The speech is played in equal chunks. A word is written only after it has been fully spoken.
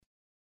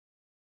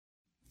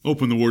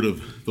Open the word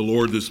of the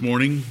Lord this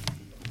morning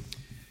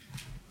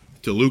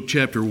to Luke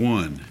chapter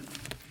 1.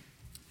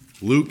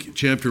 Luke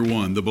chapter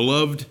 1. The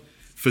beloved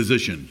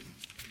physician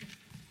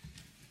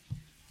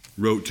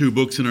wrote two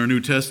books in our New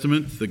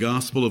Testament, the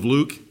Gospel of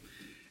Luke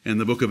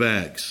and the book of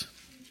Acts.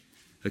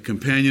 A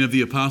companion of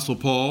the Apostle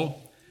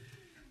Paul,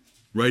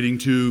 writing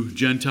to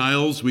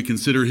Gentiles, we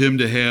consider him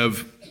to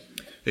have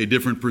a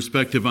different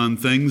perspective on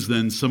things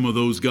than some of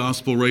those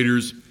gospel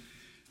writers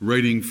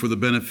writing for the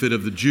benefit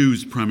of the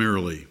Jews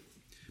primarily.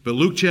 But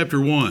Luke chapter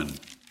 1.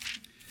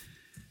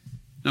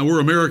 Now, we're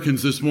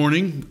Americans this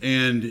morning,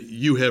 and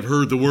you have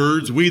heard the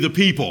words, "we the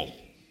people,"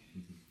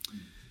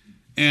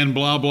 and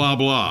blah, blah,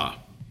 blah.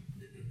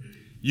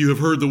 You have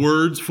heard the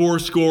words,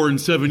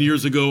 407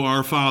 years ago,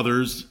 our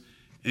fathers,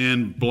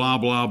 and blah,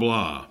 blah,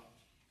 blah.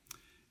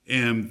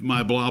 And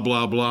my blah,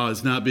 blah, blah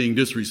is not being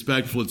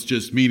disrespectful, it's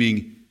just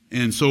meaning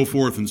and so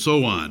forth and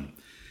so on.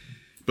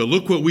 But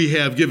look what we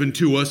have given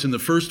to us in the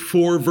first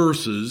four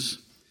verses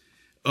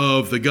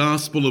of the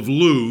Gospel of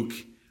Luke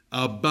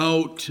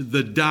about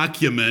the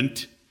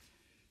document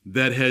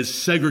that has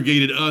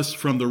segregated us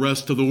from the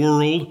rest of the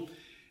world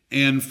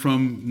and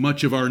from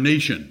much of our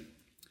nation.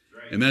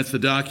 And that's the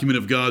document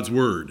of God's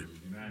Word.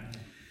 Amen.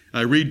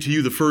 I read to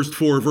you the first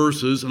four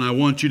verses, and I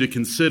want you to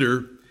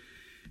consider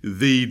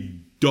the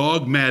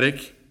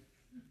dogmatic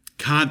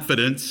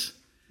confidence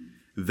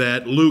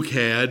that Luke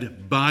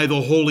had by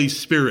the Holy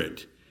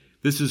Spirit.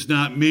 This is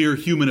not mere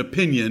human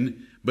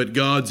opinion, but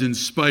God's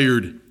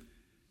inspired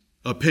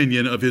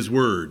opinion of his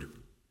word.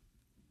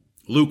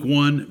 Luke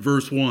 1,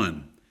 verse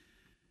 1.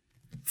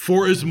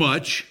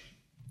 "Forasmuch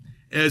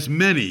as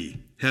many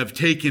have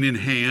taken in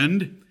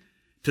hand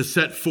to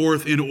set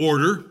forth in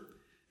order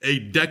a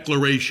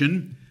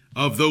declaration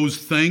of those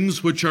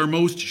things which are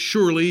most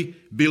surely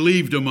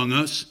believed among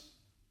us,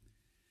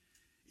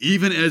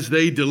 even as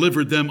they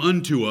delivered them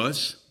unto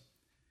us,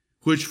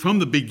 which from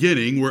the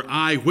beginning were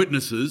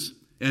eyewitnesses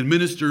and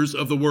ministers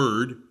of the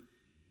word,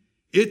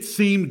 it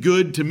seemed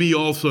good to me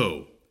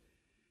also,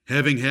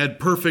 having had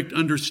perfect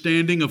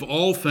understanding of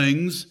all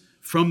things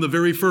from the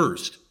very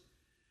first,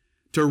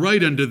 to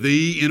write unto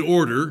thee in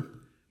order,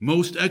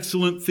 most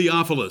excellent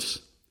Theophilus,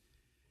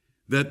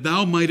 that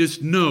thou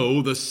mightest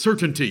know the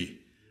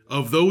certainty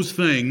of those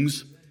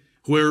things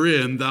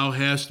wherein thou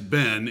hast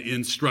been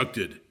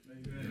instructed."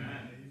 Amen,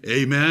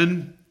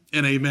 amen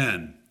and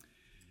amen.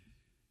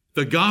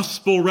 The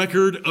gospel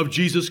record of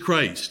Jesus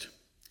Christ.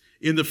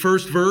 In the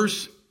first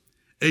verse,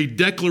 a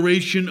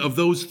declaration of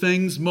those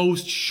things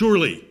most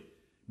surely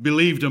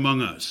believed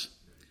among us.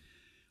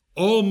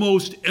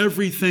 Almost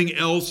everything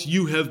else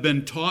you have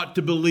been taught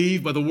to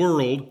believe by the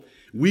world,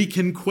 we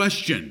can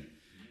question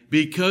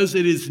because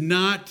it is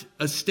not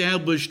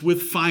established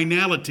with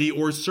finality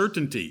or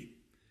certainty.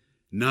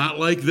 Not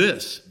like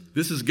this.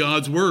 This is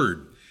God's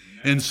word.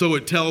 And so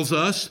it tells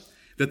us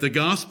that the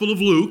Gospel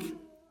of Luke,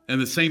 and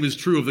the same is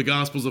true of the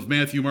Gospels of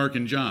Matthew, Mark,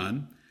 and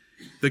John,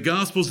 the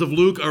Gospels of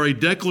Luke are a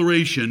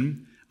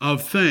declaration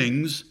of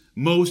things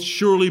most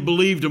surely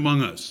believed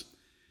among us.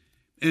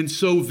 And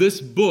so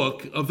this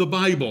book of the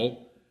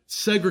Bible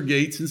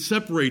segregates and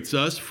separates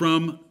us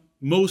from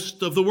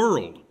most of the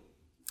world.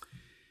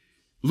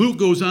 Luke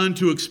goes on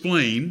to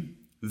explain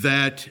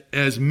that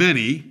as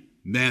many,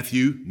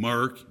 Matthew,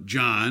 Mark,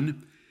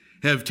 John,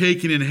 have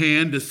taken in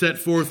hand to set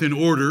forth in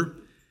order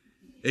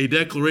a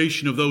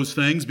declaration of those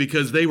things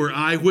because they were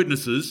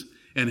eyewitnesses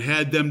and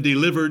had them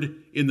delivered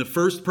in the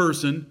first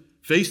person,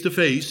 face to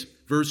face.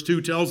 Verse 2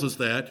 tells us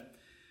that.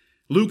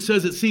 Luke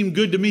says, "It seemed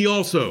good to me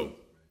also,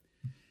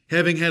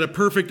 having had a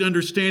perfect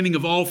understanding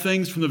of all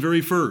things from the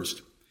very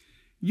first."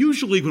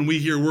 Usually when we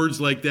hear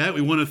words like that,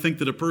 we want to think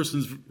that a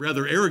person's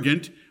rather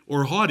arrogant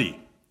or haughty.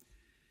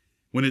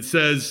 When it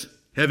says,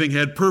 "having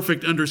had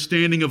perfect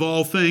understanding of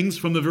all things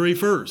from the very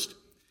first."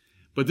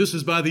 But this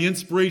is by the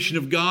inspiration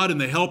of God and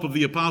the help of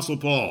the Apostle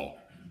Paul.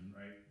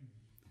 Right.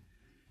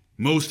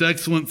 "Most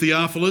excellent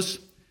Theophilus,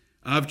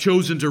 I've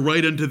chosen to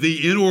write unto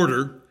thee in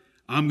order."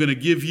 I'm going to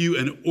give you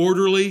an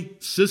orderly,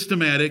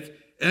 systematic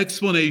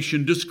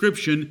explanation,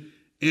 description,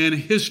 and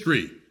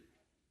history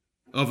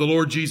of the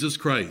Lord Jesus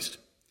Christ,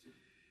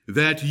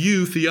 that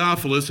you,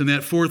 Theophilus, in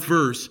that fourth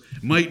verse,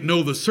 might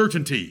know the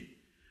certainty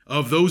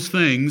of those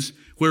things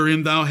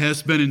wherein thou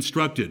hast been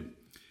instructed.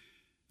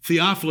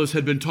 Theophilus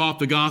had been taught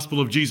the gospel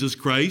of Jesus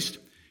Christ.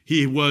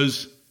 He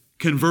was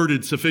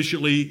converted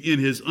sufficiently in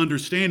his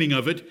understanding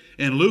of it,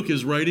 and Luke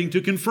is writing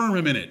to confirm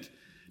him in it,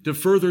 to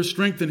further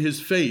strengthen his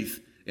faith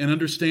and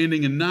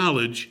understanding and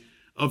knowledge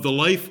of the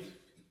life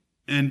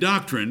and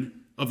doctrine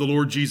of the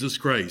Lord Jesus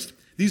Christ.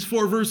 These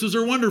four verses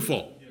are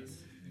wonderful.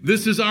 Yes.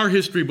 This is our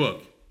history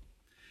book.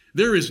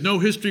 There is no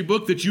history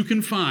book that you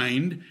can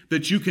find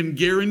that you can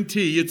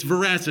guarantee its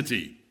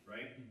veracity,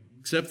 right,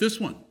 except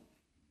this one.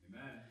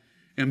 Amen.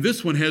 And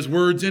this one has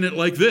words in it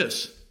like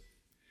this.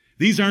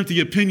 These aren't the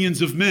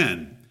opinions of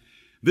men.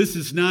 This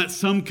is not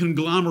some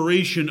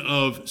conglomeration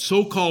of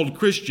so-called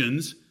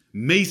Christians,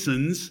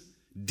 Masons,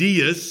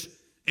 deists,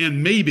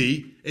 and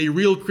maybe a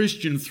real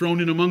Christian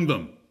thrown in among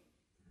them.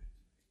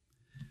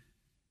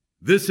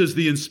 This is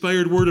the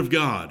inspired word of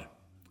God,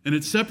 and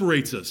it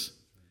separates us,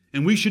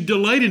 and we should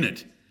delight in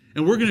it.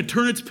 And we're going to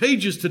turn its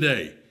pages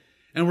today,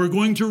 and we're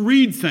going to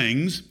read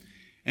things,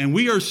 and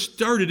we are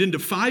started into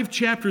 5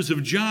 chapters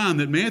of John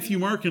that Matthew,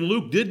 Mark, and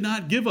Luke did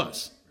not give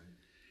us.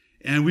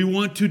 And we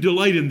want to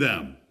delight in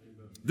them.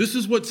 This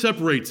is what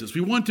separates us.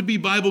 We want to be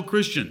Bible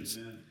Christians.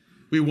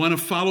 We want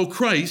to follow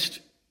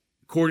Christ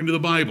according to the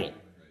Bible.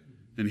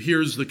 And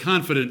here's the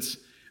confidence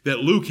that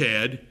Luke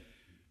had,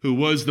 who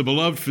was the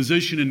beloved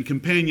physician and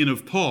companion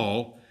of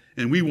Paul,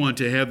 and we want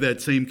to have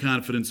that same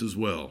confidence as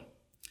well.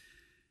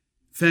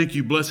 Thank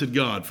you, blessed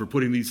God, for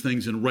putting these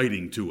things in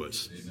writing to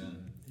us.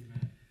 Amen.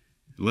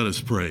 Let us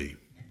pray.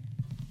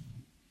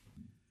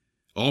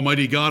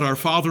 Almighty God, our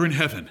Father in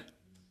heaven,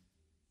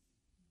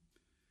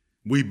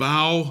 we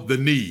bow the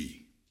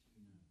knee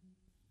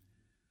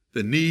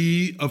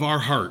of our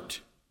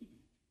heart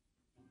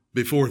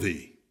before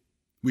Thee.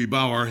 We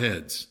bow our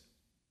heads.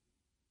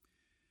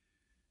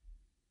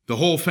 The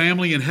whole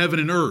family in heaven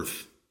and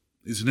earth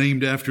is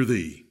named after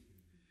Thee.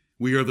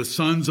 We are the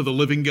sons of the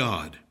living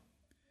God.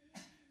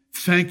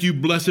 Thank you,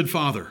 blessed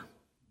Father,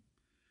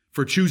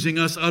 for choosing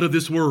us out of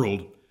this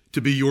world to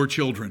be your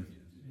children.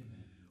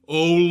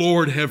 O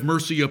Lord, have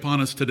mercy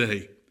upon us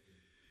today.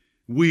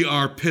 We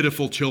are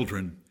pitiful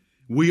children.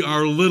 We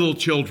are little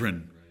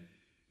children.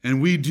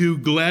 And we do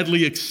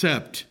gladly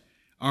accept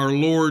our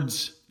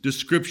Lord's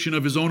description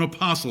of His own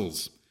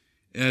apostles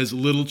as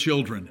little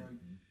children.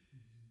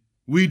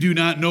 We do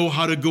not know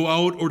how to go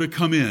out or to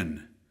come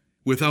in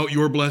without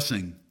your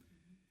blessing.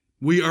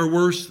 We are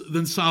worse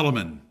than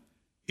Solomon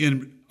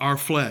in our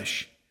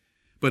flesh.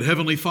 But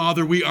Heavenly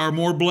Father, we are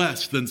more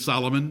blessed than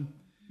Solomon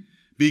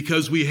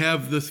because we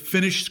have the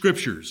finished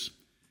scriptures,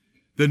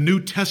 the New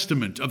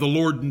Testament of the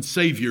Lord and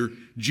Savior,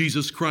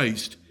 Jesus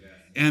Christ,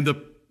 and the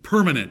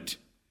permanent,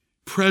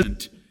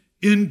 present,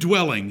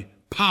 indwelling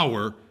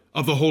power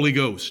of the Holy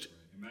Ghost.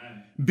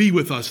 Amen. Be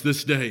with us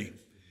this day.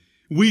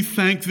 We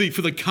thank Thee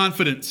for the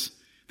confidence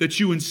that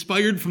You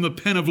inspired from the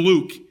pen of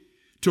Luke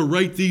to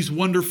write these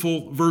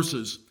wonderful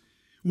verses.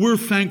 We're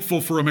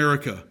thankful for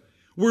America.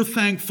 We're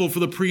thankful for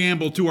the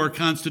preamble to our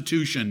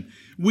Constitution.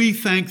 We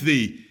thank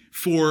Thee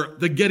for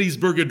the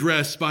Gettysburg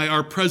Address by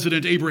our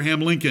President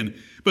Abraham Lincoln.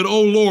 But,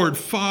 O Lord,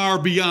 far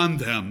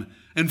beyond them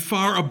and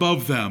far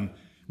above them,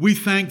 we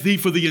thank Thee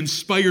for the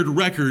inspired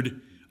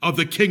record of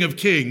the King of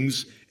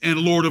Kings and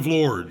Lord of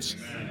Lords,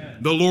 Amen.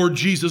 The Lord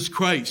Jesus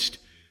Christ,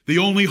 the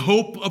only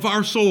hope of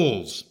our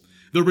souls,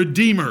 the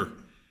Redeemer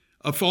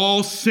of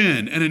all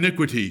sin and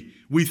iniquity.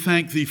 We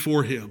thank Thee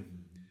for Him.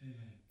 Amen.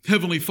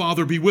 Heavenly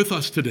Father, be with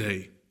us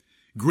today.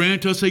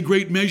 Grant us a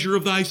great measure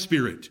of Thy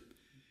Spirit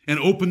and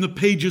open the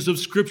pages of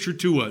Scripture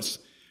to us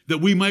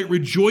that we might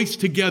rejoice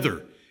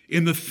together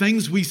in the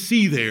things we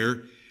see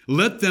there.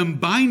 Let them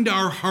bind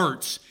our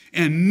hearts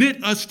and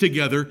knit us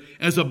together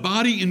as a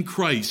body in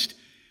Christ,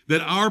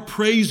 that our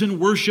praise and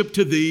worship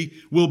to Thee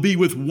will be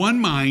with one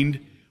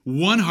mind,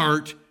 one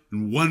heart,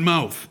 and one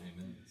mouth.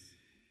 Amen.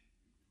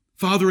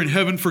 Father in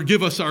heaven,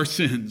 forgive us our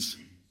sins.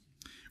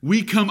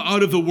 We come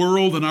out of the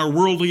world and our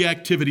worldly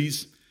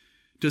activities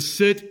to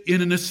sit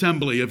in an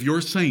assembly of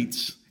Your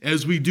saints,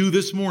 as we do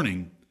this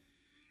morning,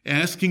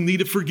 asking Thee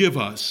to forgive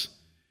us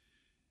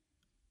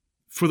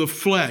for the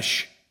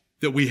flesh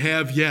that we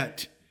have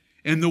yet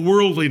and the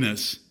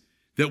worldliness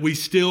that we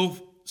still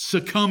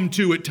succumb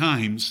to at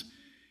times,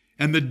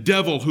 and the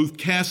devil who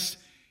casts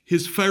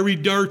his fiery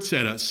darts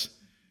at us.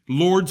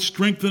 Lord,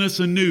 strengthen us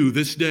anew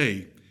this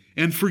day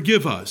and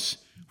forgive us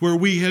where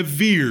we have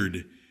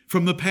veered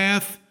from the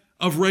path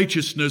of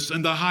righteousness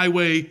and the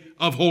highway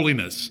of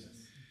holiness.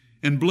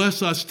 And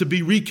bless us to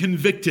be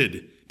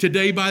reconvicted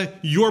today by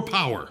Your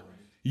power,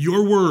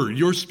 Your word,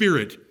 Your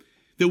Spirit,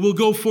 that will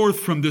go forth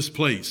from this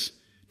place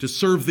to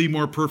serve Thee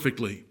more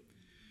perfectly.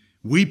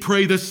 We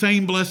pray the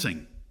same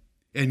blessing,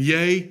 and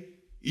yea,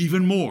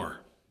 even more,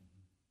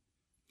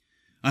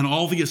 on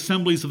all the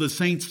assemblies of the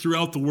saints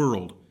throughout the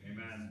world.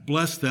 Amen.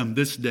 Bless them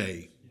this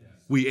day. Yes.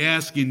 We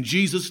ask in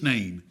Jesus'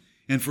 name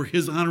and for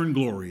His honor and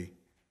glory.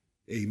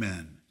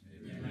 Amen.